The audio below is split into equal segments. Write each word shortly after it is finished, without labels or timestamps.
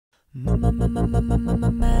I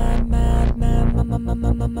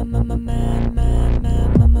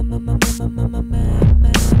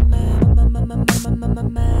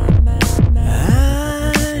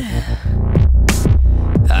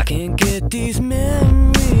can't get these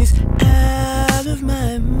memories out of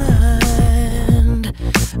my mind,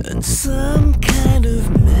 and some kind of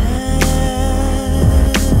madness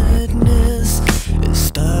has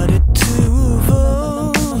started to evolve.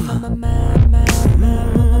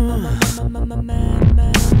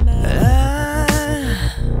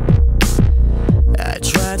 I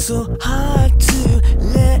tried so hard to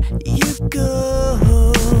let you go,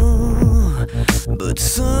 but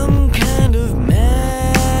some kind of madness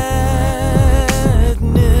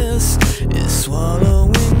is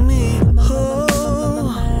swallowing me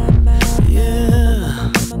whole.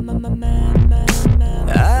 Yeah,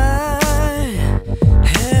 I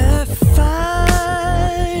have finally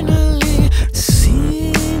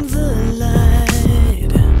seen the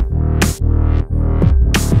light,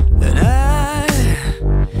 and I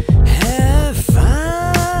have finally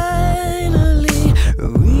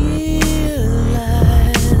realized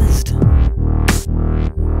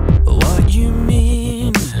what you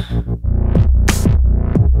mean.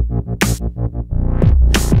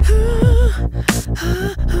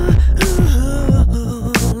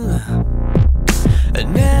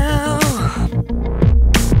 And now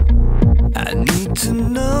I need to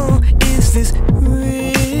know, is this real?